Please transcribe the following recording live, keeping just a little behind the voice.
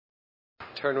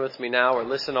Turn with me now or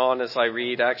listen on as I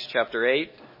read Acts chapter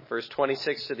 8, verse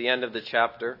 26 to the end of the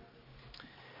chapter.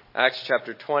 Acts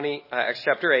chapter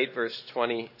 8, verse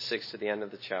 26 to the end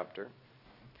of the chapter.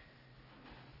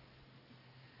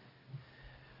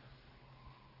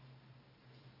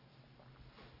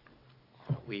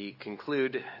 We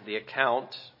conclude the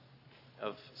account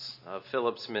of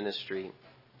Philip's ministry.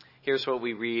 Here's what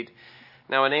we read.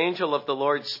 Now an angel of the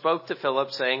Lord spoke to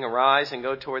Philip, saying, "Arise and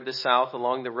go toward the south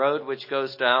along the road which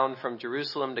goes down from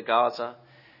Jerusalem to Gaza.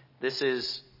 This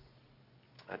is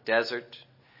a desert."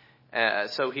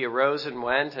 So he arose and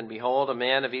went, and behold, a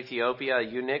man of Ethiopia, a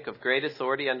eunuch of great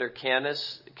authority under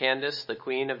Candace, the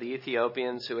queen of the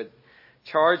Ethiopians, who had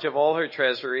charge of all her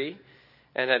treasury,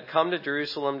 and had come to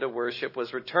Jerusalem to worship,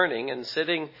 was returning, and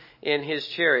sitting in his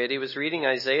chariot, he was reading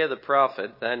Isaiah the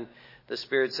prophet. Then the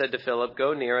Spirit said to Philip,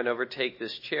 "Go near and overtake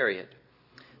this chariot."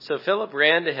 So Philip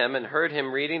ran to him and heard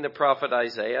him reading the prophet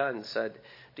Isaiah and said,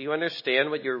 "Do you understand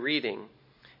what you're reading?"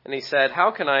 And he said,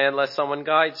 "How can I unless someone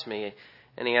guides me?"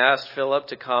 And he asked Philip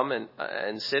to come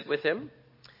and sit with him.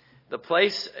 The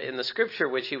place in the scripture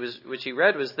which he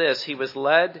read was this: "He was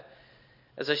led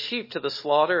as a sheep to the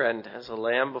slaughter, and as a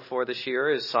lamb before the shearer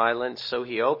is silent, so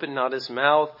he opened not his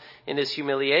mouth. In his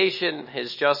humiliation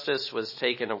his justice was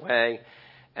taken away.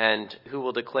 And who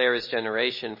will declare his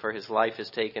generation? For his life is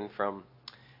taken from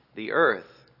the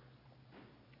earth."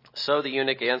 So the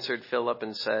eunuch answered Philip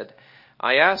and said,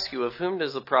 "I ask you, of whom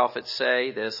does the prophet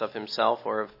say this, of himself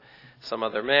or of some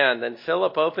other man?" Then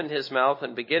Philip opened his mouth,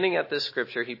 and beginning at this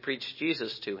scripture, he preached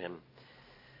Jesus to him.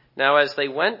 Now as they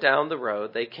went down the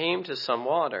road, they came to some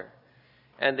water.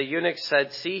 And the eunuch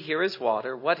said, "See, here is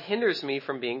water. What hinders me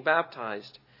from being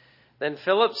baptized?" Then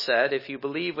Philip said, "If you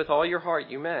believe with all your heart,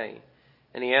 you may."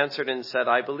 And he answered and said,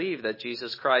 "I believe that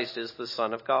Jesus Christ is the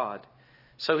Son of God."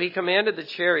 So he commanded the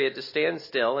chariot to stand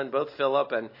still, and both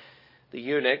Philip and the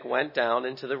eunuch went down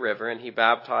into the river, and he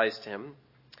baptized him.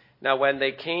 Now when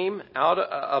they came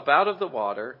up out of the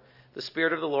water, the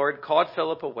Spirit of the Lord caught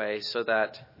Philip away, so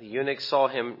that the eunuch saw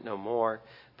him no more,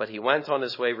 but he went on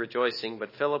his way rejoicing.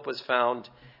 But Philip was found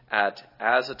at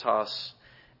Azotus,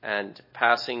 and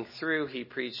passing through, he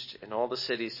preached in all the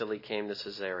cities till he came to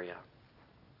Caesarea.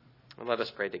 And let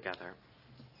us pray together.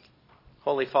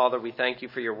 Holy Father, we thank you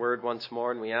for your word once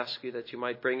more, and we ask you that you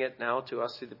might bring it now to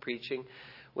us through the preaching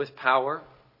with power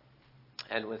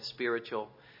and with spiritual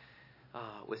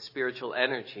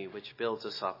energy, which builds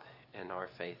us up in our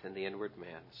faith in the inward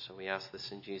man. So we ask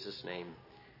this in Jesus' name.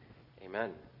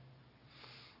 Amen.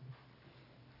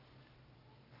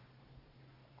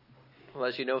 Well,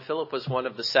 as you know, Philip was one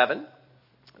of the 7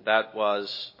 that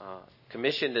was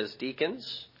commissioned as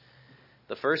deacons.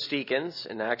 The first deacons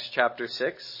in Acts chapter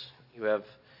 6. You have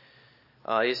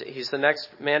he's the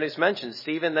next man who's mentioned,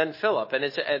 Stephen, then Philip, and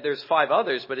there's 5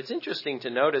 others. But it's interesting to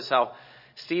notice how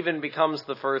Stephen becomes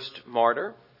the first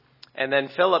martyr, and then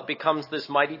Philip becomes this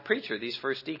mighty preacher. These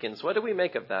first deacons. What do we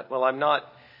make of that? Well, I'm not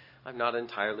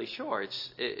entirely sure.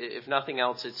 If nothing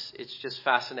else, it's just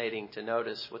fascinating to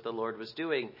notice what the Lord was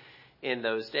doing in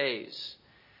those days.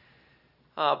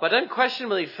 But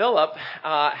unquestionably, Philip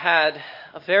had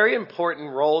a very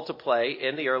important role to play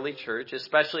in the early church,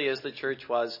 especially as the church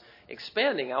was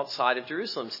expanding outside of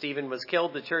Jerusalem. Stephen was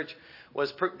killed, the church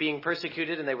was being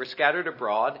persecuted, and they were scattered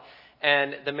abroad.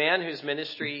 And the man whose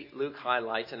ministry Luke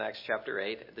highlights in Acts chapter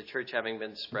 8, the church having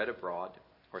been spread abroad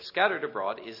or scattered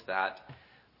abroad, is that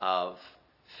of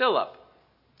Philip.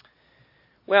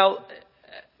 Well,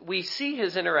 we see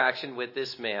his interaction with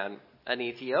this man, an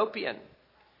Ethiopian.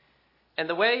 And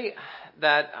the way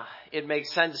that it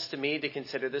makes sense to me to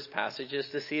consider this passage is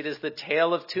to see it as the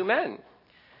tale of 2 men.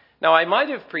 Now, I might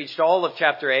have preached all of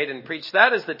chapter 8 and preached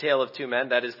that as the tale of 2 men,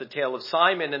 that is the tale of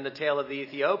Simon and the tale of the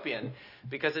Ethiopian,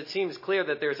 because it seems clear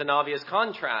that there's an obvious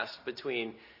contrast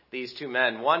between these 2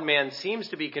 men. One man seems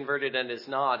to be converted and is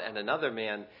not, and another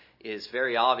man is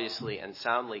very obviously and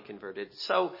soundly converted.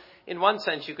 So, in one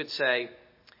sense, you could say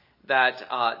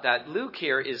that Luke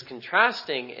here is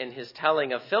contrasting in his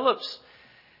telling of Philip's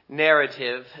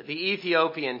narrative, the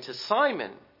Ethiopian to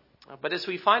Simon. But as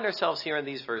we find ourselves here in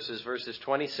these verses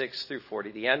 26 through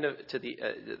 40,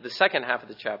 the second half of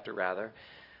the chapter rather,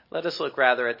 let us look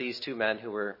rather at these 2 men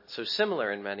who were so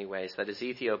similar in many ways, that is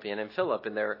Ethiopian and Philip,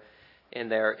 in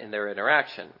their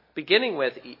interaction. Beginning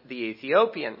with the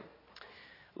Ethiopian,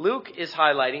 Luke is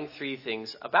highlighting 3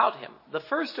 things about him. The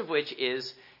first of which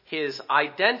is his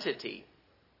identity.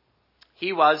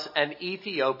 He was an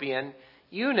Ethiopian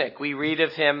eunuch. We read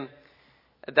of him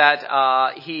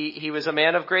that he was a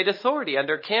man of great authority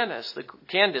under Candace,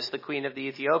 the queen of the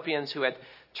Ethiopians, who had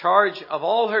charge of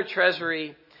all her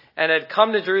treasury and had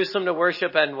come to Jerusalem to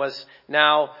worship and was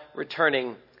now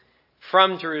returning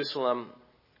from Jerusalem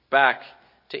back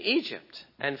to Egypt.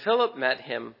 And Philip met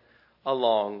him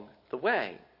along the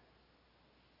way.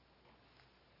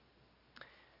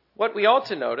 What we ought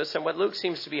to notice, and what Luke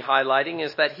seems to be highlighting,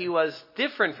 is that he was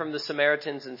different from the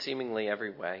Samaritans in seemingly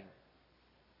every way.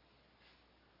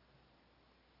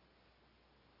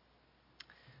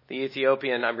 The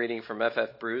Ethiopian, I'm reading from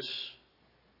F.F. Bruce.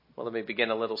 Well, let me begin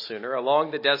a little sooner.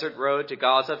 Along the desert road to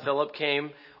Gaza, Philip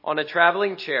came on a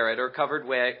traveling chariot or covered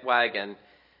wagon,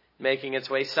 making its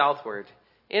way southward.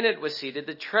 In it was seated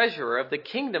the treasurer of the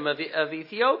kingdom of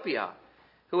Ethiopia,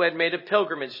 who had made a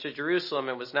pilgrimage to Jerusalem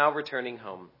and was now returning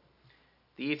home.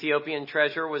 The Ethiopian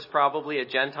treasurer was probably a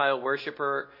Gentile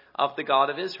worshiper of the God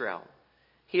of Israel.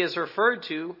 He is referred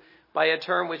to by a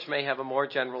term which may have a more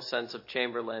general sense of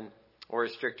chamberlain or a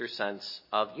stricter sense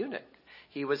of eunuch.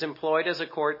 He was employed as a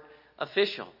court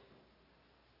official.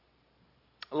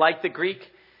 Like the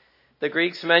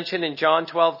Greeks mentioned in John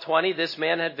 12:20, this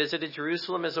man had visited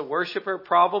Jerusalem as a worshiper,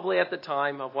 probably at the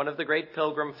time of one of the great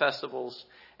pilgrim festivals,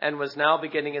 and was now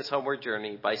beginning his homeward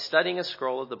journey by studying a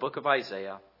scroll of the book of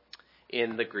Isaiah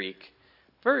in the Greek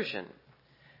version.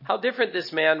 How different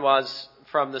this man was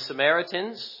from the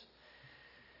Samaritans.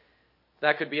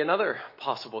 That could be another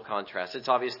possible contrast. It's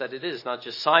obvious that it is not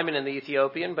just Simon and the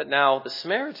Ethiopian, but now the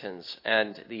Samaritans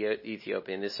and the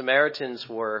Ethiopian. The Samaritans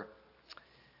were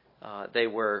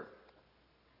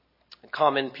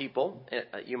common people,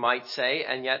 you might say,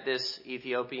 and yet this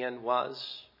Ethiopian was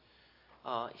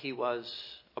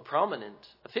a prominent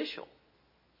official,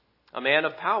 a man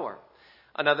of power.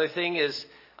 Another thing is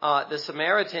the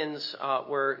Samaritans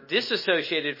were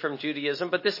disassociated from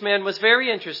Judaism, but this man was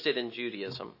very interested in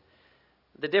Judaism.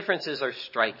 The differences are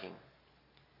striking.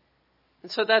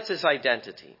 And so that's his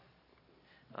identity.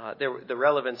 The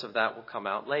relevance of that will come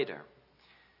out later.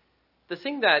 The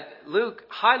thing that Luke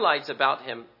highlights about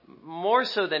him more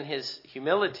so than his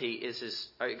humility is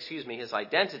his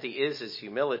identity is his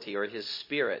humility or his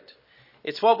spirit.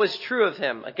 It's what was true of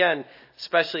him, again,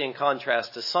 especially in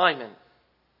contrast to Simon,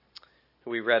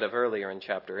 who we read of earlier in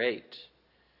chapter 8.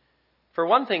 For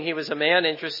one thing, he was a man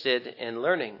interested in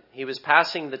learning. He was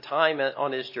passing the time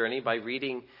on his journey by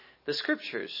reading the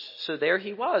scriptures. So there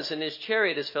he was in his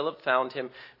chariot as Philip found him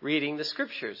reading the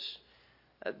scriptures.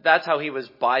 That's how he was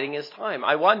biding his time.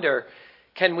 I wonder,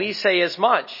 can we say as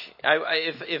much?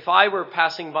 If I were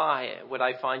passing by, would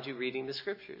I find you reading the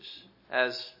scriptures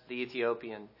as the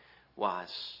Ethiopian was?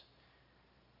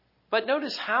 But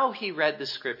notice how he read the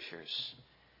scriptures.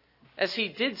 As he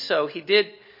did so,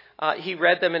 he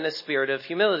read them in a spirit of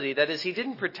humility. That is, he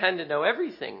didn't pretend to know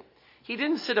everything. He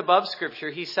didn't sit above Scripture.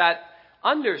 He sat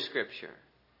under Scripture.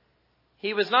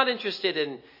 He was not interested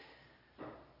in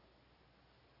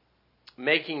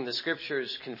making the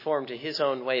Scriptures conform to his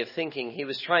own way of thinking. He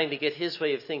was trying to get his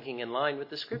way of thinking in line with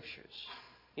the Scriptures.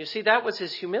 You see, that was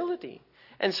his humility.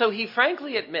 And so he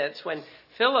frankly admits when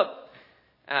Philip,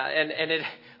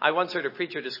 I once heard a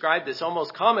preacher describe this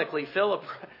almost comically, Philip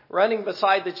running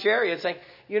beside the chariot saying,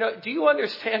 do you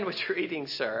understand what you're reading,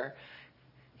 sir?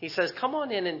 He says, come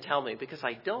on in and tell me, because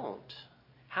I don't.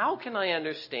 How can I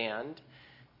understand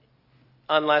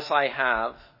unless I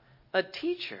have a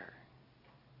teacher?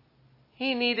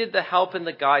 He needed the help and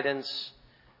the guidance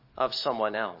of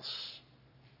someone else.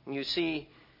 And you see,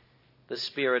 the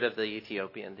spirit of the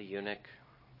Ethiopian, the eunuch,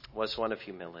 was one of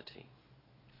humility.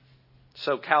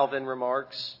 So Calvin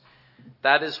remarks,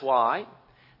 that is why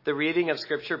the reading of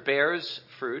Scripture bears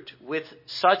fruit with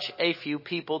such a few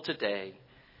people today,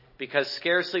 because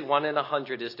scarcely 1 in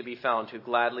 100 is to be found who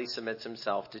gladly submits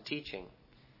himself to teaching.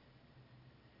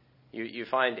 You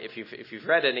find, if you've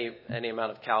read any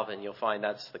amount of Calvin, you'll find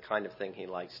that's the kind of thing he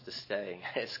likes to say.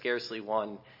 Scarcely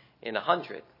 1 in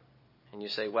 100. And you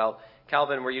say, well,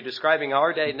 Calvin, were you describing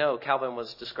our day? No, Calvin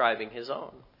was describing his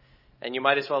own. And you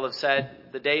might as well have said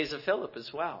the days of Philip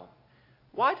as well.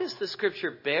 Why does the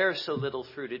Scripture bear so little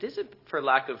fruit? It isn't for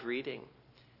lack of reading.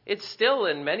 It's still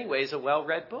in many ways a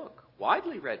well-read book,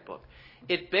 widely read book.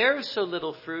 It bears so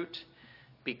little fruit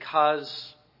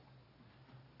because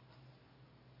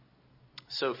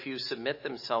so few submit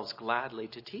themselves gladly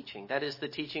to teaching. That is the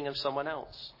teaching of someone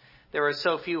else. There are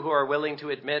so few who are willing to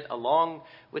admit, along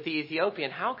with the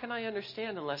Ethiopian, how can I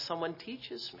understand unless someone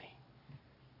teaches me?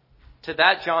 To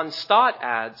that, John Stott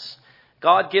adds,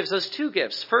 God gives us two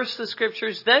gifts. First the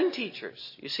Scriptures, then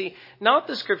teachers. You see, not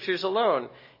the Scriptures alone.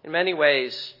 In many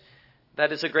ways,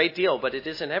 that is a great deal, but it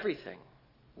isn't everything.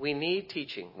 We need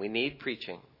teaching. We need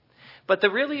preaching. But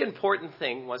the really important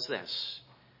thing was this.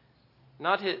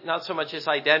 Not so much his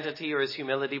identity or his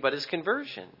humility, but his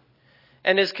conversion.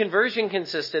 And his conversion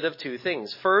consisted of two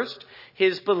things. First,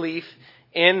 his belief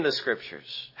in the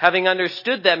Scriptures. Having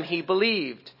understood them, he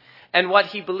believed. And what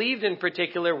he believed in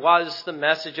particular was the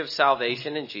message of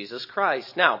salvation in Jesus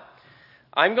Christ. Now,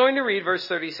 I'm going to read verse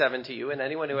 37 to you, and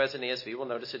anyone who has an ESV will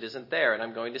notice it isn't there. And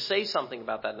I'm going to say something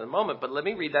about that in a moment, but let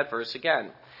me read that verse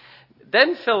again.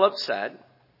 Then Philip said,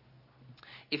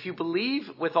 if you believe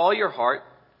with all your heart,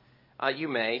 you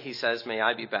may. He says, may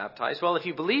I be baptized? Well, if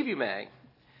you believe, you may.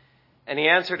 And he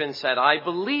answered and said, I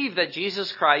believe that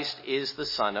Jesus Christ is the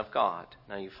Son of God.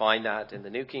 Now you find that in the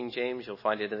New King James. You'll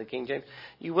find it in the King James.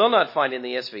 You will not find it in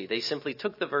the ESV. They simply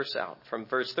took the verse out from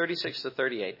verse 36 to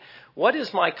 38. What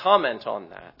is my comment on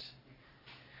that?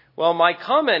 Well, my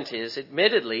comment is,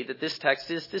 admittedly, that this text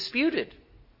is disputed.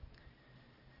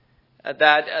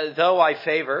 That though I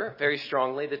favor very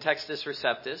strongly the Textus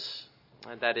Receptus,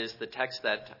 that is the text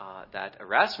that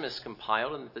Erasmus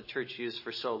compiled and that the church used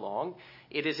for so long,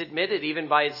 it is admitted even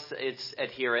by its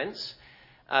adherents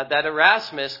that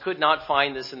Erasmus could not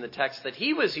find this in the text that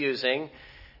he was using,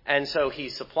 and so he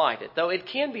supplied it, though it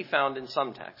can be found in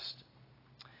some text.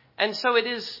 And so it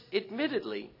is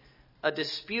admittedly a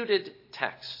disputed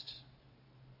text,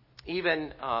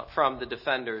 even from the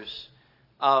defenders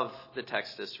of the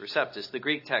Textus Receptus, the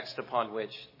Greek text upon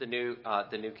which the New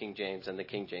King James and the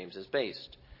King James is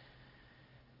based.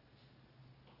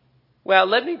 Well,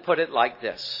 let me put it like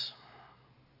this.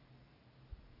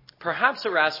 Perhaps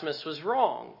Erasmus was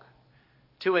wrong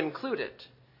to include it,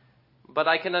 but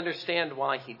I can understand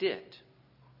why he did.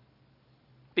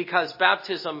 Because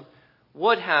baptism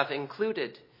would have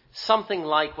included something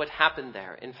like what happened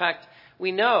there. In fact,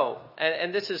 we know,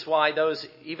 and this is why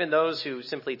even those who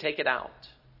simply take it out,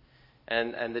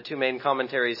 and the two main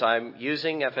commentaries I'm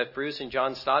using, F.F. Bruce and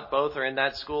John Stott, both are in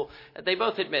that school, they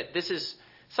both admit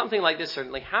something like this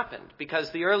certainly happened, because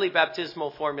the early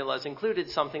baptismal formulas included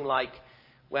something like,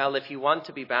 well, if you want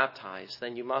to be baptized,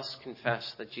 then you must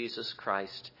confess that Jesus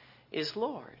Christ is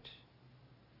Lord.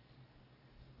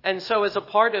 And so as a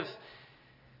part of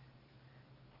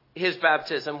his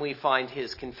baptism, we find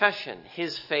his confession,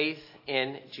 his faith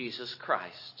in Jesus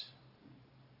Christ,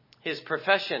 his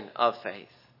profession of faith.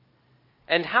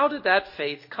 And how did that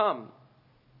faith come?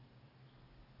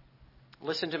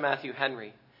 Listen to Matthew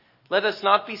Henry. Let us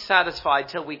not be satisfied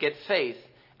till we get faith,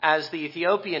 as the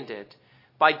Ethiopian did,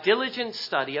 by diligent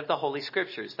study of the Holy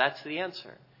Scriptures. That's the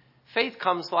answer. Faith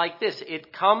comes like this.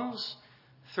 It comes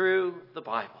through the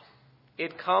Bible.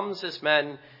 It comes as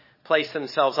men place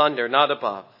themselves under, not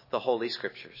above, the Holy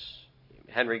Scriptures.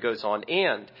 Henry goes on,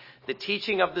 and the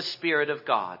teaching of the Spirit of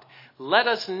God. Let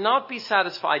us not be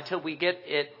satisfied till we get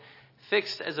it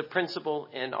fixed as a principle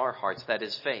in our hearts, that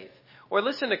is faith. Or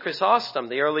listen to Chrysostom,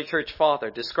 the early church father,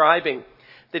 describing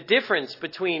the difference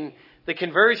between the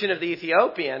conversion of the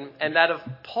Ethiopian and that of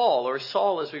Paul, or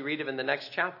Saul, as we read of in the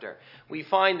next chapter. We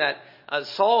find that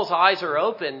Saul's eyes are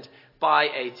opened by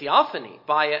a theophany,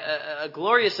 by a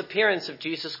glorious appearance of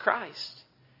Jesus Christ.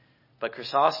 But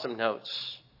Chrysostom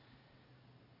notes,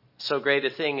 so great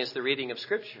a thing is the reading of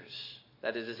Scriptures,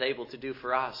 that it is able to do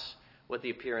for us what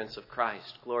the appearance of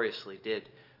Christ gloriously did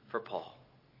for Paul.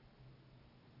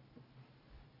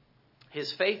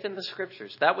 His faith in the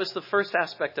Scriptures, that was the first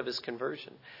aspect of his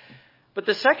conversion. But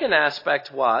the second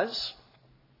aspect was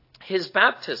his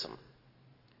baptism.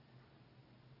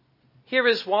 Here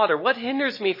is water. What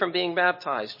hinders me from being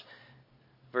baptized?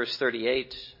 Verse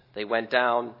 38, they went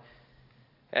down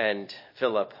and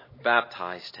Philip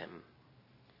baptized him.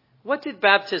 What did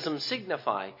baptism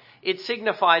signify? It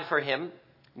signified for him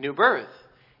new birth.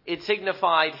 It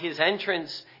signified his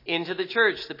entrance into the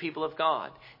church, the people of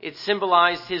God. It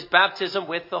symbolized his baptism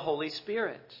with the Holy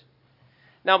Spirit.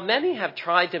 Now, many have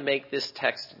tried to make this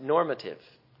text normative.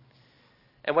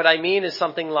 And what I mean is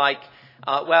something like,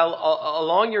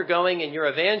 along you're going and you're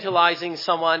evangelizing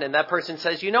someone and that person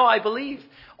says, I believe.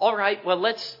 All right, well,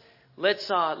 let's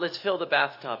fill the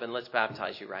bathtub and let's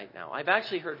baptize you right now. I've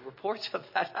actually heard reports of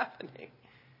that happening.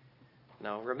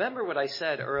 Now, remember what I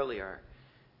said earlier,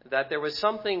 that there was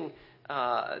something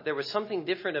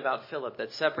different about Philip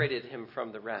that separated him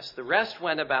from the rest. The rest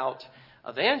went about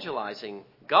evangelizing,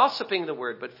 gossiping the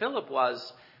word, but Philip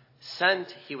was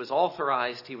sent, he was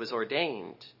authorized, he was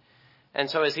ordained. And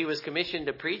so as he was commissioned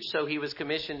to preach, so he was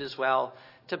commissioned as well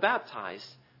to baptize.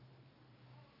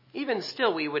 Even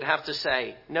still, we would have to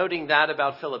say, noting that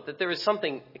about Philip, that there is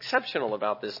something exceptional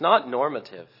about this, not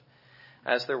normative,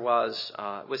 as there was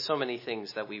with so many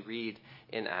things that we read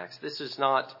in Acts. This is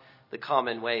not the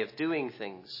common way of doing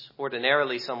things.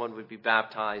 Ordinarily, someone would be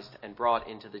baptized and brought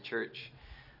into the church,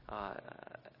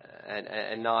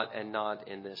 and not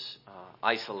in this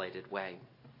isolated way.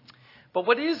 But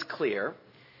what is clear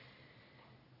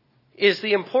is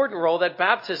the important role that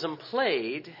baptism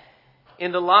played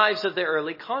in the lives of the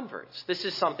early converts. This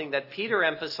is something that Peter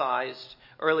emphasized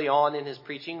early on in his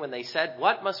preaching when they said,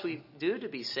 "What must we do to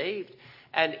be saved?"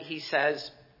 And he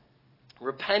says,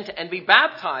 "Repent and be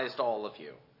baptized, all of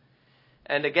you."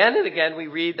 And again we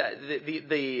read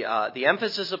the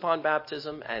emphasis upon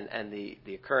baptism and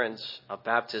the occurrence of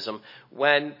baptism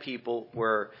when people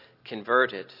were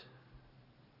converted.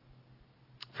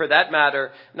 For that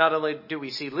matter, not only do we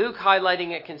see Luke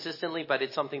highlighting it consistently, but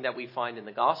it's something that we find in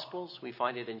the Gospels. We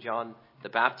find it in John the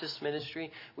Baptist's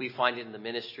ministry. We find it in the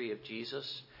ministry of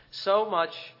Jesus. So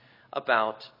much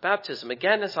about baptism.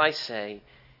 Again, as I say,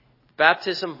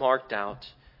 baptism marked out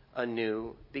a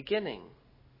new beginning.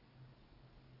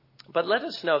 But let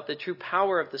us note the true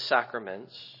power of the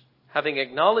sacraments, having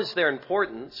acknowledged their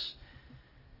importance,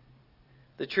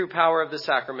 the true power of the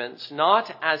sacraments,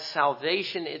 not as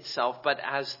salvation itself, but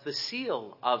as the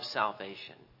seal of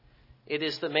salvation. It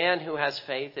is the man who has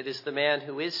faith, it is the man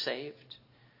who is saved,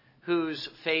 whose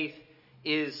faith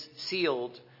is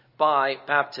sealed by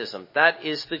baptism. That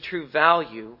is the true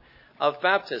value of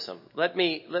baptism. Let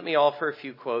me offer a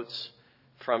few quotes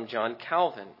from John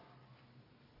Calvin.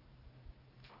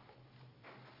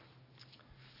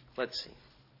 Let's see.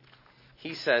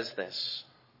 He says this: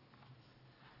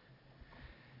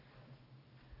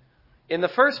 "In the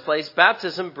first place,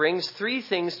 baptism brings three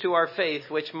things to our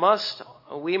faith which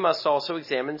we must also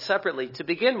examine separately. To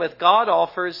begin with, God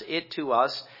offers it to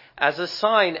us as a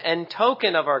sign and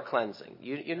token of our cleansing."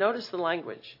 You notice the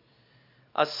language.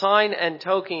 A sign and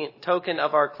token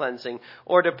of our cleansing.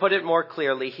 Or to put it more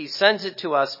clearly, he sends it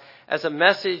to us as a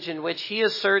message in which he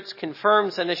asserts,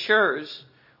 confirms, and assures,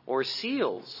 or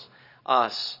seals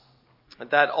us,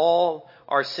 that all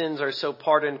our sins are so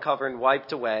pardoned, covered,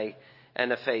 wiped away,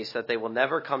 and effaced that they will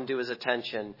never come to his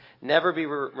attention, never be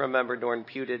remembered nor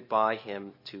imputed by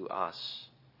him to us.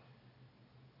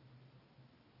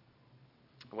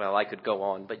 Well, I could go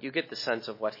on, but you get the sense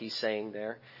of what he's saying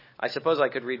there. I suppose I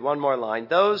could read one more line.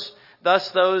 Thus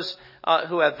those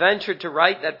who have ventured to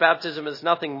write that baptism is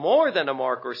nothing more than a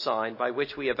mark or sign by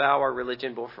which we avow our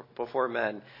religion before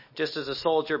men, just as a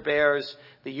soldier bears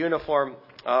the uniform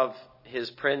of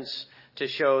his prince to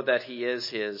show that he is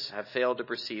his, have failed to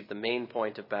perceive the main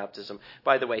point of baptism.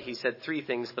 By the way, he said three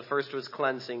things. The first was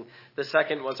cleansing. The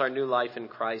second was our new life in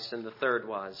Christ. And the third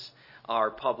was our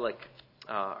public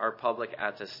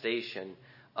attestation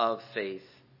of faith.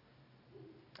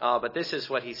 But this is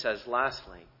what he says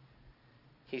lastly.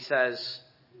 He says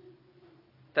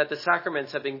that the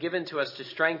sacraments have been given to us to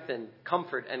strengthen,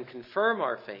 comfort, and confirm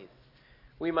our faith.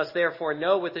 We must therefore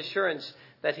know with assurance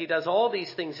that he does all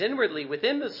these things inwardly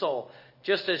within the soul,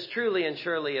 just as truly and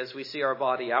surely as we see our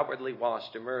body outwardly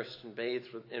washed, immersed, and bathed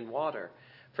in water.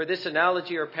 For this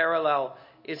analogy or parallel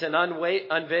is an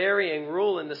unvarying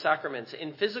rule in the sacraments.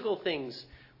 In physical things,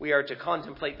 we are to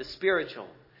contemplate the spiritual,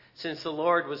 since the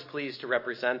Lord was pleased to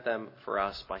represent them for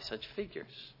us by such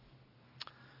figures.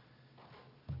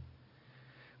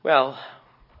 Well,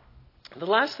 the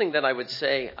last thing that I would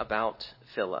say about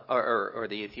Philip, or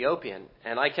the Ethiopian,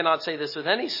 and I cannot say this with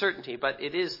any certainty, but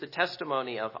it is the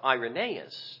testimony of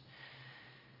Irenaeus,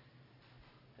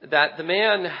 that the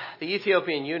man, the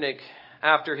Ethiopian eunuch,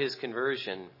 after his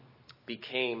conversion,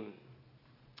 became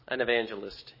an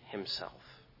evangelist himself.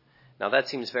 Now that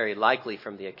seems very likely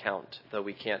from the account, though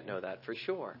we can't know that for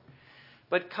sure.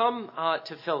 But come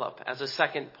to Philip as a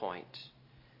second point.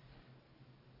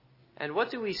 And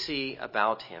what do we see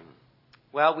about him?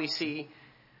 Well, we see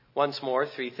once more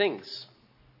three things.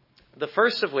 The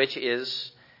first of which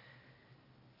is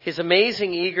his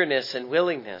amazing eagerness and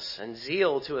willingness and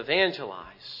zeal to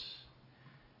evangelize.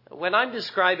 When I'm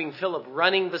describing Philip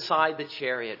running beside the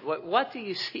chariot, what do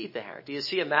you see there? Do you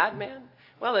see a madman?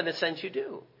 Well, in a sense you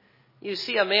do. You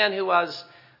see a man who was,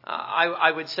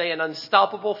 I would say, an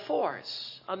unstoppable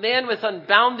force. A man with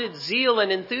unbounded zeal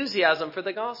and enthusiasm for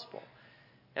the gospel.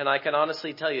 And I can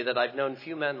honestly tell you that I've known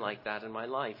few men like that in my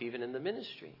life, even in the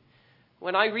ministry.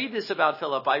 When I read this about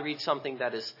Philip, I read something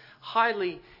that is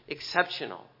highly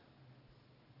exceptional.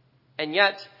 And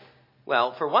yet,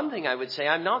 well, for one thing I would say,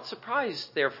 I'm not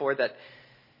surprised, therefore, that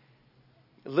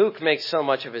Luke makes so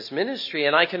much of his ministry.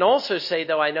 And I can also say,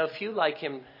 though I know few like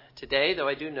him today, though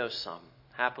I do know some,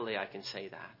 happily I can say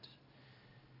that.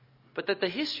 But that the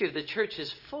history of the church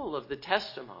is full of the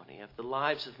testimony of the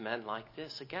lives of men like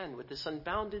this, again, with this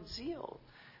unbounded zeal,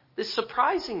 this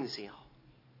surprising zeal.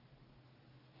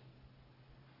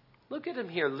 Look at him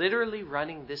here, literally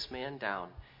running this man down,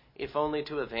 if only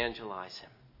to evangelize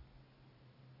him.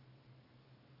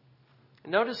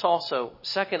 Notice also,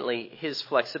 secondly, his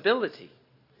flexibility.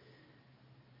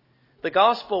 The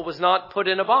gospel was not put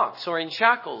in a box or in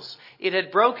shackles. It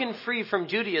had broken free from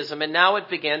Judaism, and now it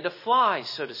began to fly,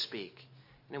 so to speak.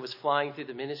 And it was flying through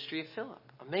the ministry of Philip.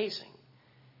 Amazing.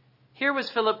 Here was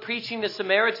Philip preaching to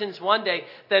Samaritans one day,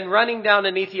 then running down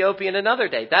an Ethiopian another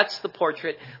day. That's the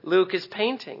portrait Luke is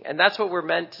painting, and that's what we're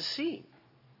meant to see.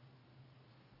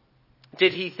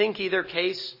 Did he think in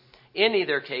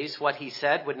either case, what he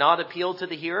said would not appeal to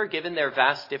the hearer given their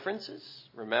vast differences?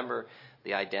 Remember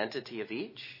the identity of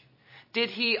each. Did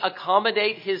he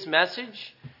accommodate his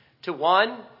message to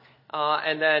one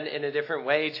and then in a different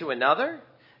way to another?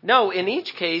 No, in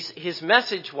each case, his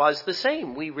message was the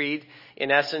same. We read, in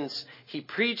essence, he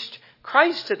preached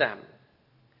Christ to them.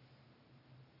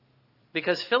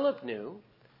 Because Philip knew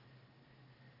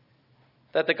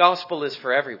that the gospel is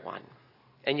for everyone.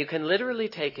 And you can literally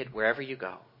take it wherever you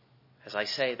go. As I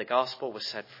say, the gospel was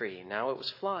set free. Now it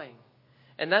was flying.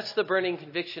 And that's the burning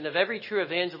conviction of every true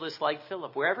evangelist like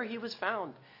Philip. Wherever he was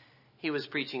found, he was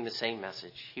preaching the same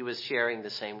message. He was sharing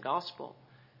the same gospel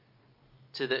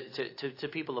to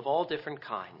people of all different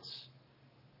kinds.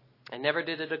 And never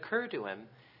did it occur to him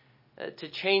to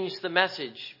change the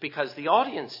message because the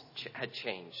audience had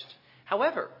changed.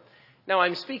 However, now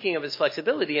I'm speaking of his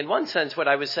flexibility. In one sense, what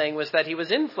I was saying was that he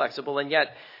was inflexible, and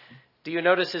yet, do you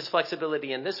notice his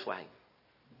flexibility in this way?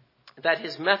 That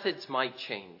his methods might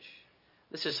change.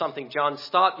 This is something John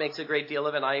Stott makes a great deal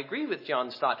of, and I agree with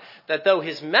John Stott, that though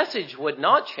his message would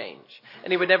not change,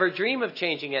 and he would never dream of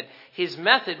changing it, his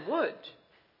method would.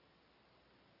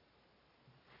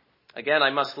 Again, I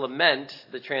must lament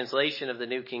the translation of the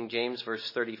New King James, verse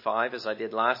 35, as I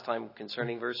did last time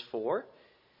concerning verse 4.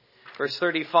 Verse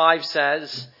 35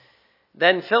 says,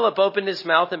 "Then Philip opened his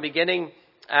mouth and beginning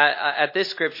at this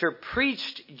scripture,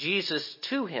 preached Jesus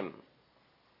to him."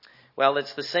 Well,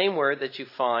 it's the same word that you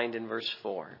find in verse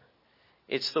 4.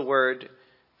 It's the word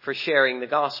for sharing the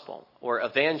gospel or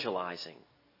evangelizing.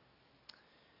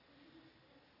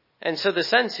 And so the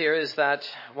sense here is that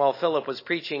while Philip was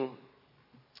preaching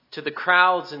to the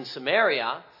crowds in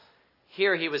Samaria,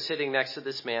 here he was sitting next to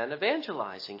this man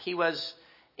evangelizing. He was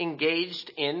engaged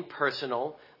in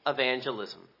personal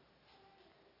evangelism.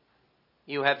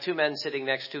 You have two men sitting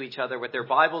next to each other with their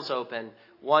Bibles open,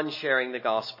 one sharing the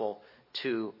gospel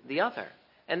to the other.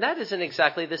 And that isn't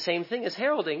exactly the same thing as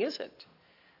heralding, is it?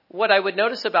 What I would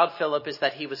notice about Philip is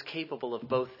that he was capable of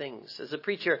both things. As a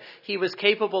preacher, he was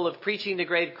capable of preaching to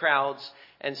great crowds,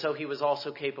 and so he was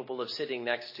also capable of sitting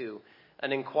next to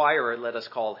an inquirer, let us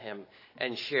call him,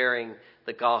 and sharing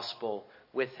the gospel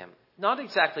with him. Not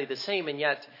exactly the same, and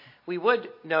yet we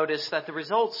would notice that the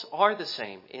results are the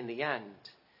same in the end.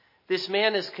 This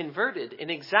man is converted in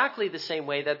exactly the same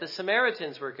way that the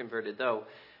Samaritans were converted, though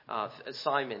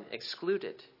Simon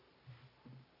excluded.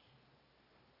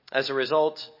 As a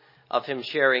result of him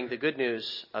sharing the good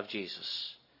news of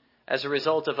Jesus. As a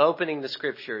result of opening the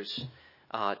scriptures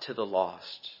to the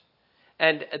lost.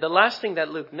 And the last thing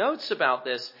that Luke notes about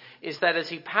this is that as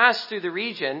he passed through the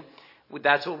region,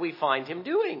 that's what we find him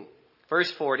doing.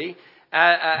 Verse 40,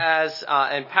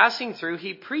 and passing through,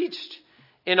 he preached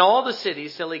in all the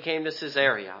cities till he came to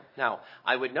Caesarea. Now,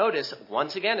 I would notice,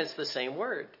 once again, it's the same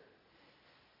word.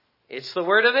 It's the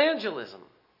word evangelism.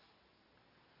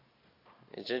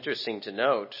 It's interesting to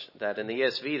note that in the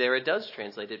ESV there it does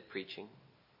translate it preaching.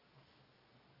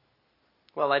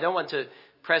 Well, I don't want to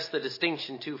press the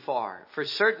distinction too far. For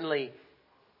certainly,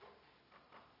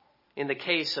 in the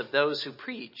case of those who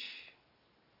preach,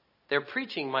 their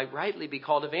preaching might rightly be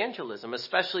called evangelism,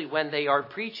 especially when they are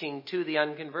preaching to the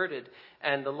unconverted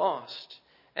and the lost.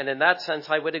 And in that sense,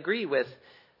 I would agree with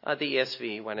the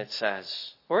ESV when it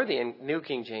says, or the New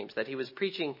King James, that he was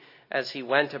preaching as he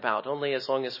went about, only as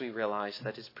long as we realize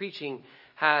that his preaching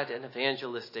had an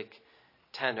evangelistic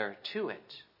tenor to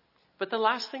it. But the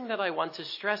last thing that I want to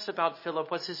stress about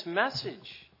Philip was his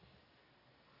message.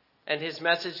 And his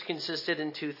message consisted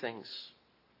in two things.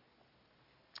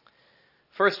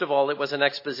 First of all, it was an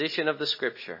exposition of the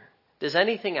scripture. Does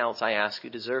anything else, I ask you,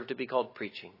 deserve to be called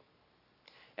preaching?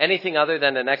 Anything other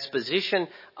than an exposition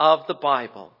of the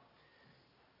Bible?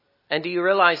 And do you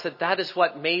realize that that is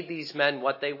what made these men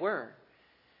what they were?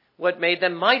 What made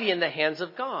them mighty in the hands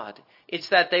of God? It's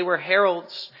that they were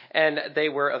heralds and they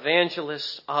were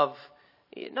evangelists of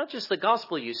not just the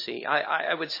gospel, you see.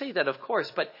 I would say that, of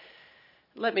course, but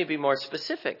let me be more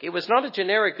specific. It was not a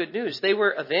generic good news. They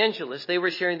were evangelists. They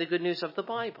were sharing the good news of the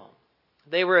Bible.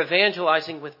 They were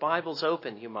evangelizing with Bibles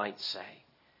open, you might say.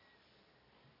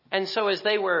 And so as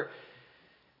they were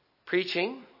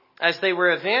preaching, as they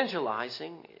were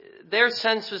evangelizing, their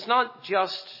sense was not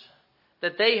just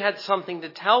that they had something to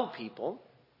tell people.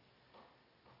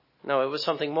 No, it was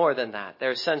something more than that.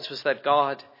 Their sense was that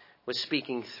God was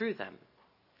speaking through them.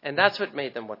 And that's what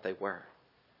made them what they were.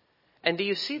 And do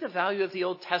you see the value of the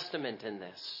Old Testament in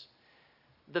this?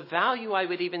 The value, I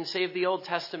would even say, of the Old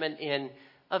Testament in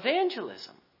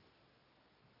evangelism.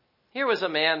 Here was a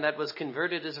man that was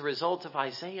converted as a result of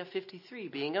Isaiah 53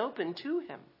 being open to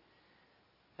him.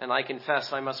 And I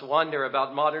confess I must wonder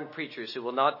about modern preachers who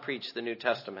will not preach the New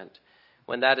Testament,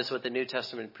 when that is what the New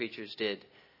Testament preachers did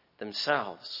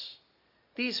themselves.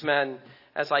 These men,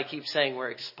 as I keep saying, were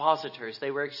expositors.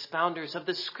 They were expounders of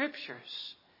the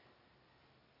Scriptures.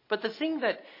 But the thing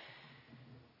that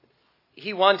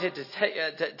he wanted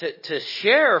to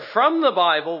share from the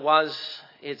Bible was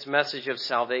its message of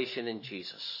salvation in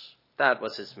Jesus. That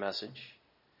was his message.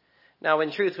 Now,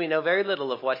 in truth, we know very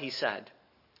little of what he said.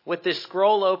 With this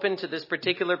scroll open to this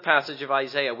particular passage of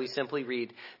Isaiah, we simply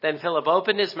read, "Then Philip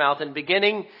opened his mouth and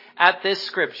beginning at this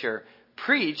scripture,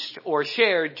 preached or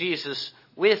shared Jesus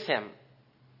with him."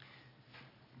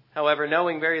 However,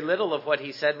 knowing very little of what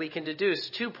he said, we can deduce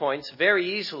 2 points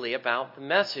very easily about the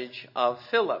message of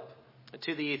Philip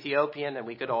to the Ethiopian, and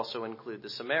we could also include the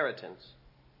Samaritans.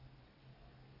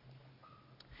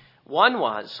 One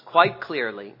was, quite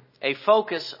clearly, a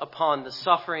focus upon the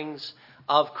sufferings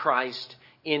of Christ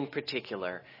in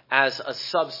particular, as a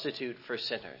substitute for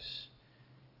sinners.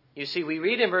 You see, we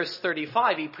read in verse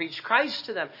 35, he preached Christ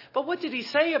to them. But what did he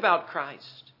say about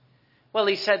Christ? Well,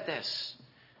 he said this,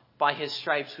 "By his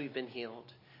stripes we've been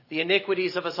healed. The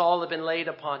iniquities of us all have been laid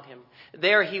upon him."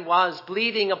 There he was,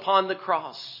 bleeding upon the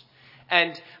cross.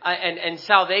 And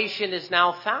salvation is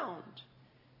now found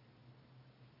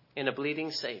in a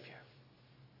bleeding Savior.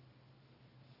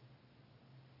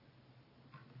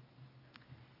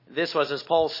 This was, as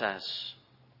Paul says,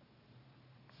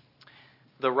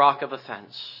 the rock of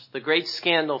offense, the great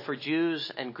scandal for Jews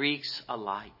and Greeks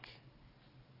alike.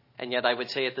 And yet I would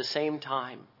say at the same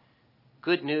time,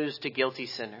 good news to guilty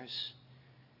sinners.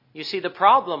 You see, the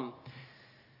problem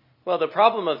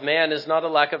of man is not a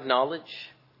lack of knowledge.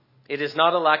 It is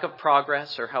not a lack of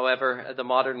progress, or however the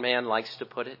modern man likes to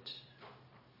put it.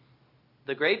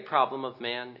 The great problem of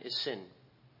man is sin.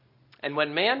 And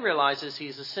when man realizes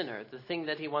he's a sinner, the thing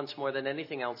that he wants more than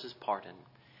anything else is pardon.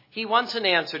 He wants an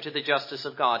answer to the justice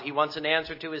of God. He wants an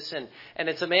answer to his sin. And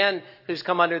it's a man who's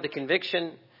come under the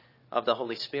conviction of the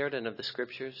Holy Spirit and of the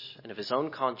Scriptures and of his own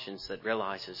conscience that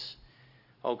realizes,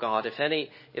 "Oh God, if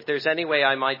there's any way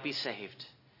I might be saved,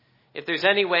 if there's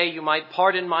any way you might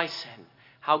pardon my sin,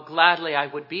 how gladly I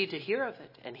would be to hear of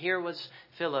it." And here was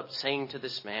Philip saying to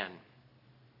this man,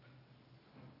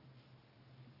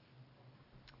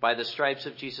 "By the stripes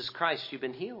of Jesus Christ, you've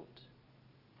been healed.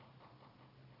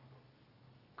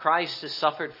 Christ has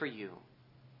suffered for you.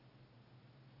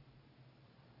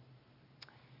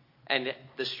 And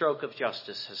the stroke of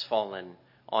justice has fallen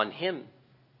on him."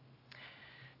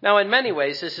 Now, in many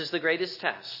ways, this is the greatest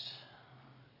test.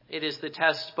 It is the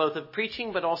test both of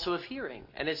preaching but also of hearing.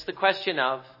 And it's the question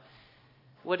of,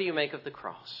 what do you make of the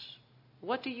cross?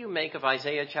 What do you make of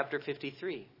Isaiah chapter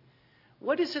 53?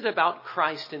 What is it about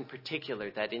Christ in particular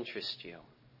that interests you?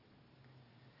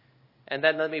 And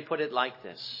then let me put it like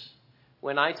this.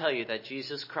 When I tell you that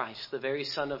Jesus Christ, the very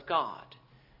Son of God,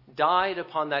 died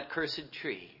upon that cursed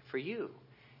tree for you,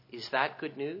 is that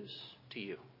good news to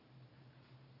you?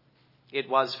 It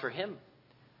was for him.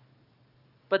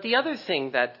 But the other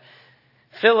thing that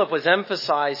Philip was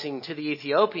emphasizing to the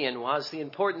Ethiopian was the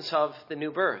importance of the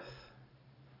new birth.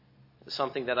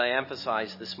 Something that I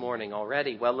emphasized this morning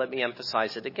already. Well, let me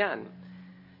emphasize it again.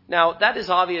 Now, that is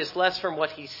obvious less from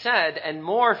what he said and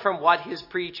more from what his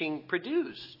preaching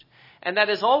produced. And that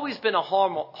has always been a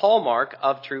hallmark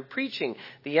of true preaching,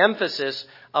 the emphasis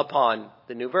upon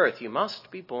the new birth. You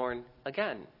must be born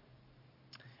again.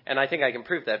 And I think I can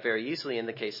prove that very easily in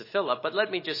the case of Philip. But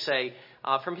let me just say,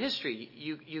 from history,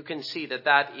 you can see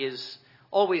that is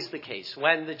always the case.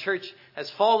 When the church has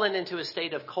fallen into a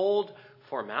state of cold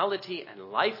formality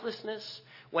and lifelessness,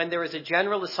 when there is a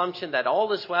general assumption that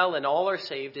all is well and all are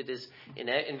saved, it is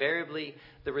invariably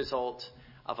the result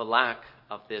of a lack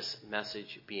of this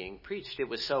message being preached. It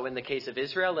was so in the case of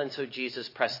Israel, and so Jesus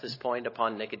pressed this point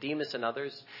upon Nicodemus and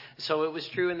others. So it was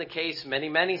true in the case many,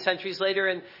 many centuries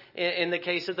later in the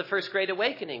case of the First Great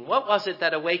Awakening. What was it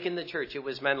that awakened the church? It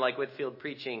was men like Whitefield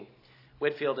preaching,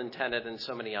 Whitefield and Tennant and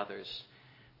so many others.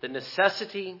 The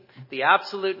necessity, the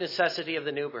absolute necessity of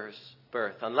the new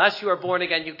birth. Unless you are born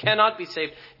again, you cannot be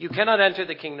saved. You cannot enter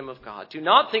the kingdom of God. Do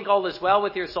not think all is well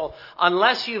with your soul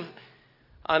unless you've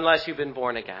been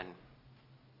born again.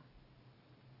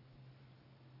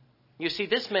 You see,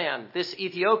 this man, this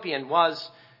Ethiopian,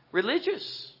 was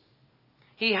religious.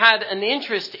 He had an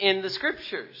interest in the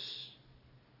Scriptures.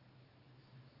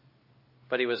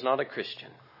 But he was not a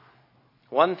Christian.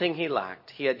 One thing he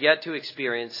lacked. He had yet to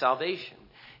experience salvation.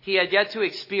 He had yet to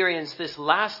experience this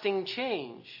lasting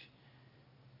change.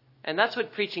 And that's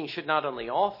what preaching should not only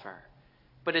offer,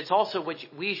 but it's also what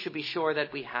we should be sure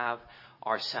that we have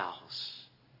ourselves.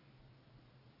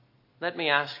 Let me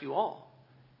ask you all,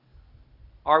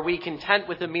 are we content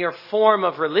with a mere form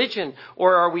of religion,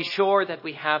 or are we sure that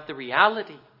we have the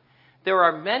reality? There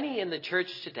are many in the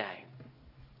church today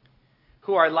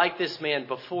who are like this man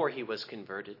before he was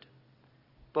converted,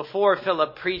 before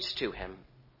Philip preached to him.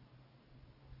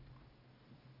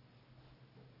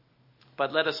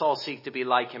 But let us all seek to be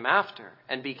like him after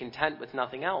and be content with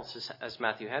nothing else, as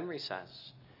Matthew Henry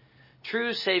says.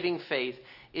 True saving faith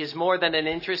is more than an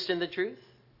interest in the truth.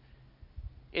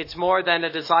 It's more than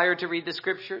a desire to read the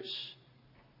scriptures.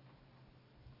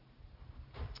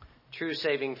 True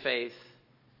saving faith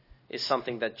is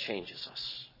something that changes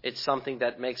us. It's something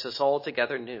that makes us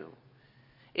altogether new.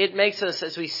 It makes us,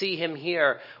 as we see him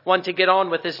here, want to get on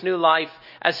with this new life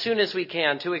as soon as we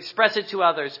can, to express it to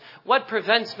others. What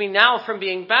prevents me now from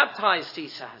being baptized, he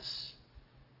says.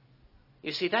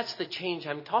 You see, that's the change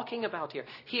I'm talking about here.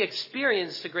 He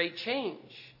experienced a great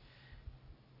change.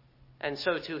 And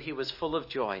so too, he was full of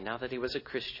joy now that he was a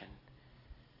Christian.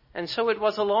 And so it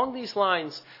was along these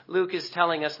lines, Luke is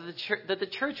telling us that the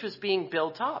church was being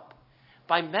built up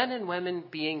by men and women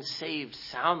being saved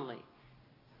soundly.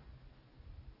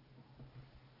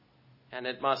 And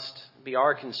it must be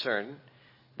our concern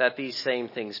that these same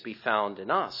things be found in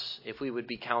us, if we would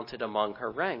be counted among her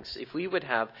ranks, if we would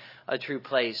have a true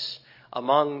place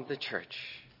among the church.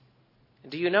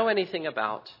 Do you know anything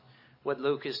about what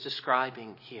Luke is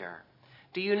describing here?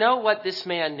 Do you know what this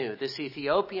man knew, this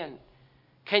Ethiopian?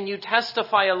 Can you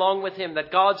testify along with him that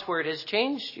God's word has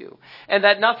changed you and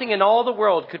that nothing in all the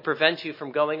world could prevent you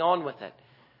from going on with it?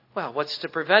 Well, what's to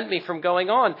prevent me from going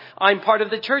on? I'm part of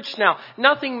the church now.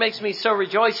 Nothing makes me so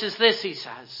rejoice as this, he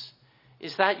says.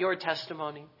 Is that your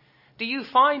testimony? Do you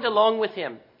find along with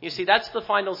him? You see, that's the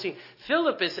final scene.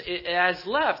 Philip has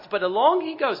left, but along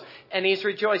he goes, and he's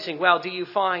rejoicing. Well, do you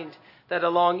find that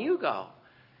along you go?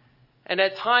 And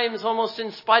at times, almost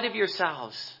in spite of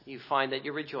yourselves, you find that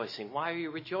you're rejoicing. Why are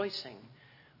you rejoicing?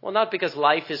 Well, not because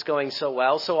life is going so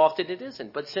well. So often it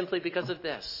isn't, but simply because of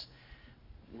this.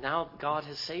 Now God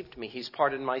has saved me. He's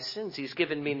pardoned my sins. He's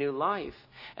given me new life.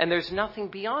 And there's nothing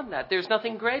beyond that. There's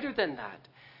nothing greater than that.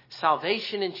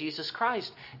 Salvation in Jesus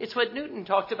Christ. It's what Newton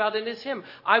talked about in his hymn.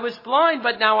 I was blind,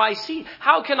 but now I see.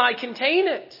 How can I contain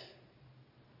it?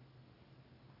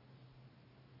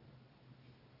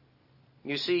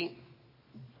 You see,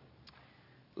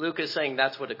 Luke is saying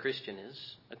that's what a Christian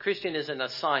is. A Christian isn't a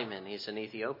Simon. He's an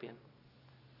Ethiopian.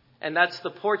 And that's the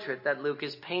portrait that Luke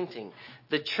is painting.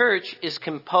 The church is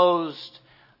composed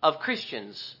of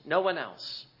Christians, no one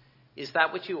else. Is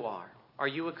that what you are? Are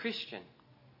you a Christian?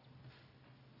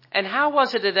 And how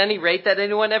was it at any rate that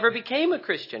anyone ever became a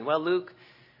Christian? Well, Luke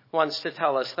wants to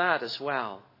tell us that as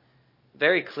well.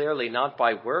 Very clearly, not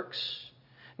by works,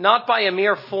 not by a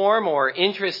mere form or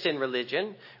interest in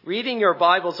religion. Reading your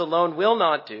Bibles alone will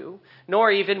not do,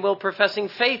 nor even will professing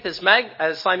faith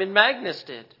as Simon Magus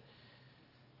did.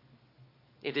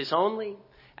 It is only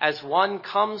as one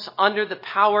comes under the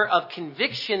power of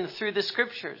conviction through the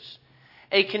scriptures,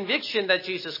 a conviction that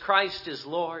Jesus Christ is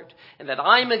Lord and that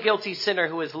I'm a guilty sinner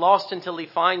who is lost until he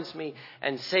finds me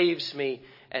and saves me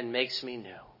and makes me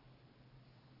new.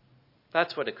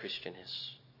 That's what a Christian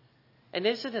is. And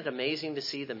isn't it amazing to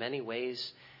see the many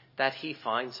ways that he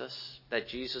finds us, that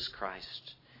Jesus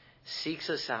Christ seeks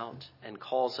us out and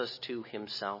calls us to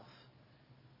himself?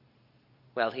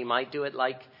 Well, he might do it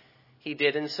like he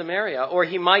did in Samaria, or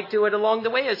he might do it along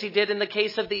the way as he did in the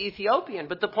case of the Ethiopian.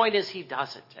 But the point is he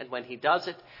does it. And when he does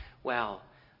it, well,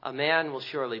 a man will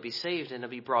surely be saved and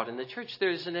be brought in the church.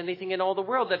 There isn't anything in all the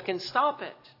world that can stop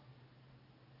it.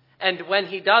 And when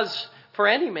he does, for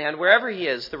any man, wherever he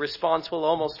is, the response will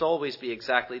almost always be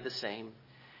exactly the same.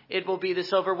 It will be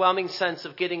this overwhelming sense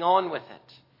of getting on with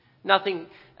it. Nothing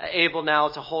able now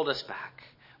to hold us back.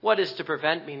 What is to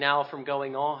prevent me now from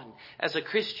going on as a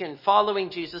Christian, following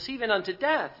Jesus, even unto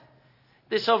death?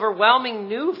 This overwhelming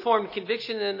new formed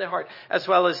conviction in the heart, as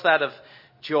well as that of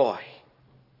joy.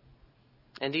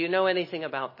 And do you know anything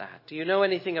about that? Do you know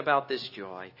anything about this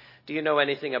joy? Do you know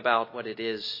anything about what it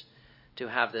is to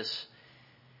have this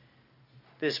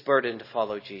burden to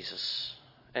follow Jesus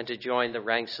and to join the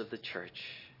ranks of the church?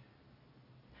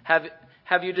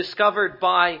 Have you discovered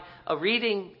by a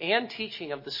reading and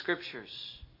teaching of the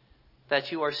scriptures that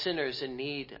you are sinners in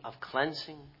need of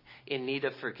cleansing, in need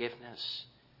of forgiveness?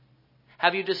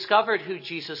 Have you discovered who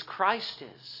Jesus Christ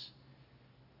is?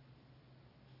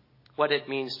 What it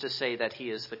means to say that he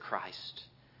is the Christ,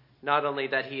 Not only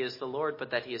that he is the Lord,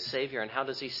 but that he is Savior. And how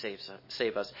does he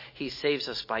save us? He saves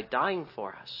us by dying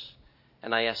for us.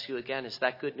 And I ask you again, is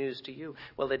that good news to you?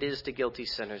 Well, it is to guilty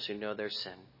sinners who know their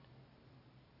sin.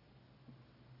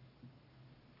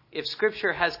 If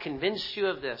Scripture has convinced you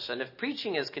of this, and if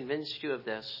preaching has convinced you of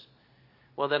this,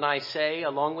 well, then I say,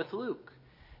 along with Luke,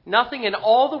 nothing in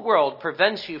all the world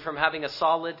prevents you from having a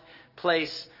solid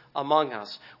place among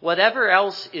us. Whatever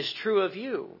else is true of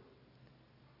you,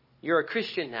 you're a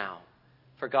Christian now,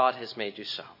 for God has made you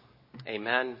so.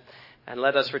 Amen. And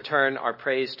let us return our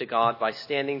praise to God by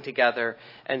standing together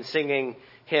and singing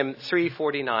hymn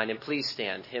 349. And please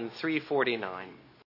stand, hymn 349.